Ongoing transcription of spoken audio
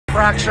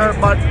fracture,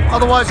 but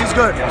otherwise he's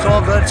good. It's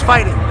all good. It's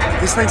fighting.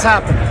 These things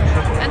happen.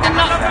 And the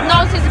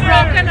nose is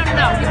broken or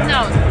no? His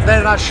nose?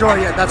 They're not sure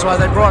yet. That's why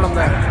they brought him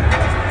there.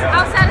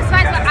 How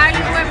satisfied are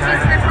you with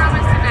his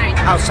performance tonight?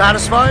 How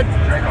satisfied?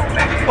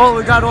 Well,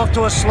 we got off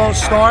to a slow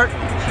start.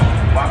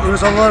 It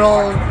was a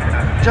little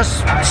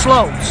just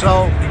slow.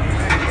 So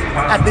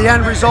at the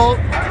end result,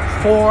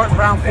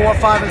 round 4,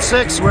 5, and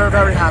 6, we were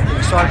very happy.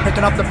 We started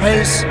picking up the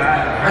pace,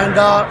 and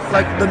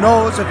like the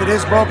nose, if it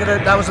is broken,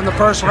 that was in the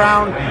first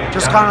round,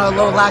 just kind of a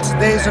little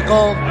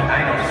lackadaisical.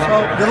 So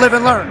you live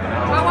and learn.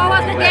 Well,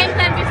 what was the game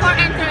plan before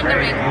entering the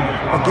ring?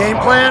 The game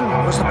plan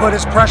was to put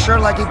his pressure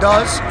like he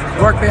does,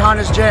 work behind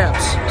his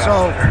jabs.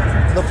 So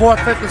the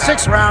 4th, 5th, and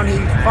 6th round, he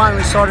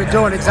finally started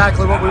doing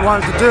exactly what we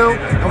wanted to do,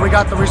 and we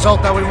got the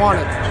result that we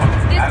wanted.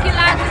 Did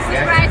Kownackiego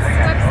surprise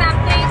with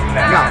something?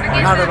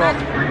 No, not at all.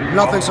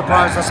 Nothing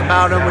surprised us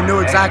about him. We knew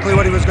exactly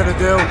what he was going to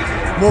do.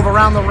 Move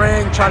around the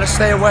ring, try to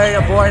stay away,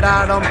 avoid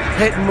Adam,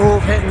 hit and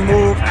move, hit and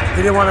move.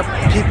 He didn't want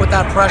to keep with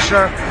that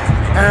pressure.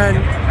 And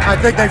I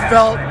think they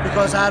felt,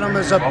 because Adam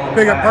is a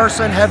bigger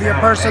person, heavier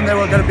person, they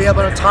were going to be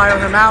able to tire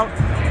him out.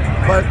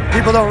 But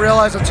people don't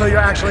realize until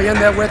you're actually in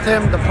there with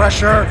him, the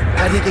pressure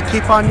that he could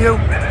keep on you.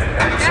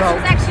 That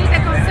was actually the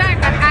concern,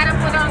 that Adam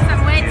put on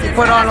some weight. He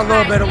put on a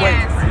little bit of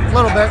weight. A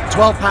little bit,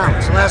 12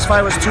 pounds. The last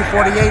fight was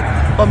 248,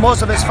 but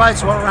most of his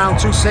fights were around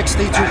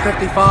 260,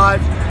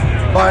 255.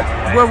 But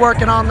we're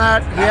working on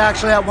that. He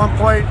actually, at one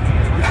point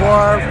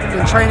before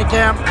in training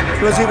camp,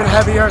 he was even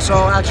heavier.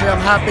 So actually,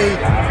 I'm happy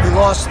he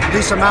lost a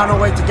decent amount of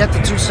weight to get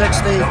to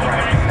 260.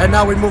 And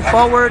now we move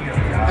forward,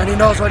 and he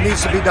knows what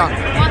needs to be done.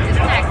 What is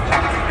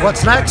next?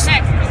 What's next?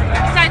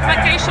 Besides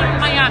vacation in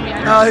Miami.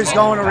 He's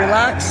going to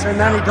relax, and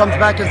then he comes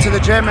back into the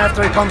gym after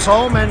he comes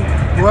home, and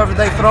whoever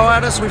they throw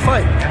at us, we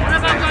fight. What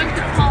about going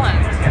to Poland?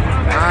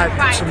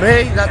 To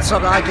me, that's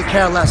something I could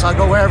care less. I'll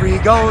go wherever he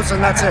goes,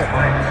 and that's it.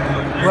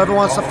 Whoever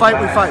wants to fight,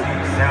 we fight.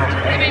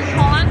 Live in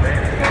Poland?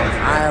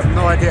 I have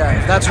no idea.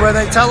 If that's where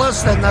they tell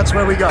us, then that's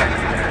where we go.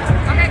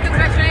 Okay,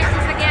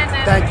 congratulations again.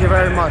 Thank you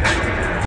very much.